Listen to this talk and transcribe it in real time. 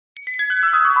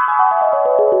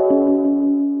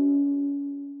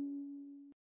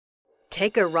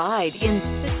Take a ride in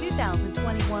the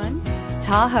 2021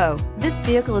 Tahoe. This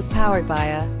vehicle is powered by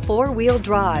a 4-wheel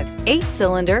drive,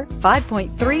 8-cylinder,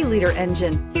 5.3-liter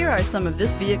engine. Here are some of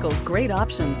this vehicle's great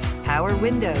options: power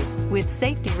windows with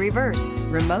safety reverse,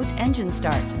 remote engine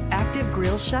start, active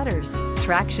grille shutters,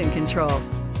 traction control,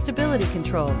 stability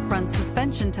control, front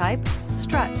suspension type,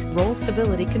 strut, roll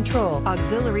stability control,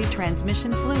 auxiliary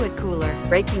transmission fluid cooler,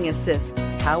 braking assist,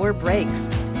 power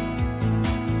brakes.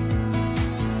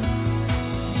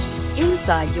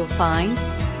 Inside you'll find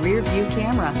rear view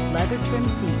camera, leather trim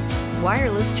seats,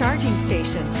 wireless charging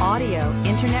station, audio,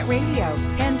 internet radio,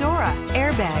 Pandora,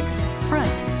 airbags,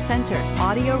 front, center,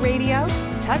 audio radio,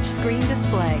 touchscreen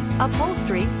display,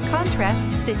 upholstery, contrast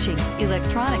stitching,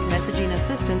 electronic messaging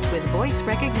assistance with voice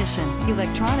recognition,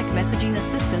 electronic messaging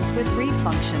assistance with read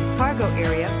function, cargo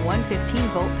area,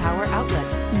 115-volt power outlet.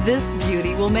 This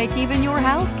beauty will make even your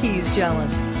house keys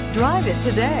jealous. Drive it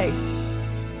today.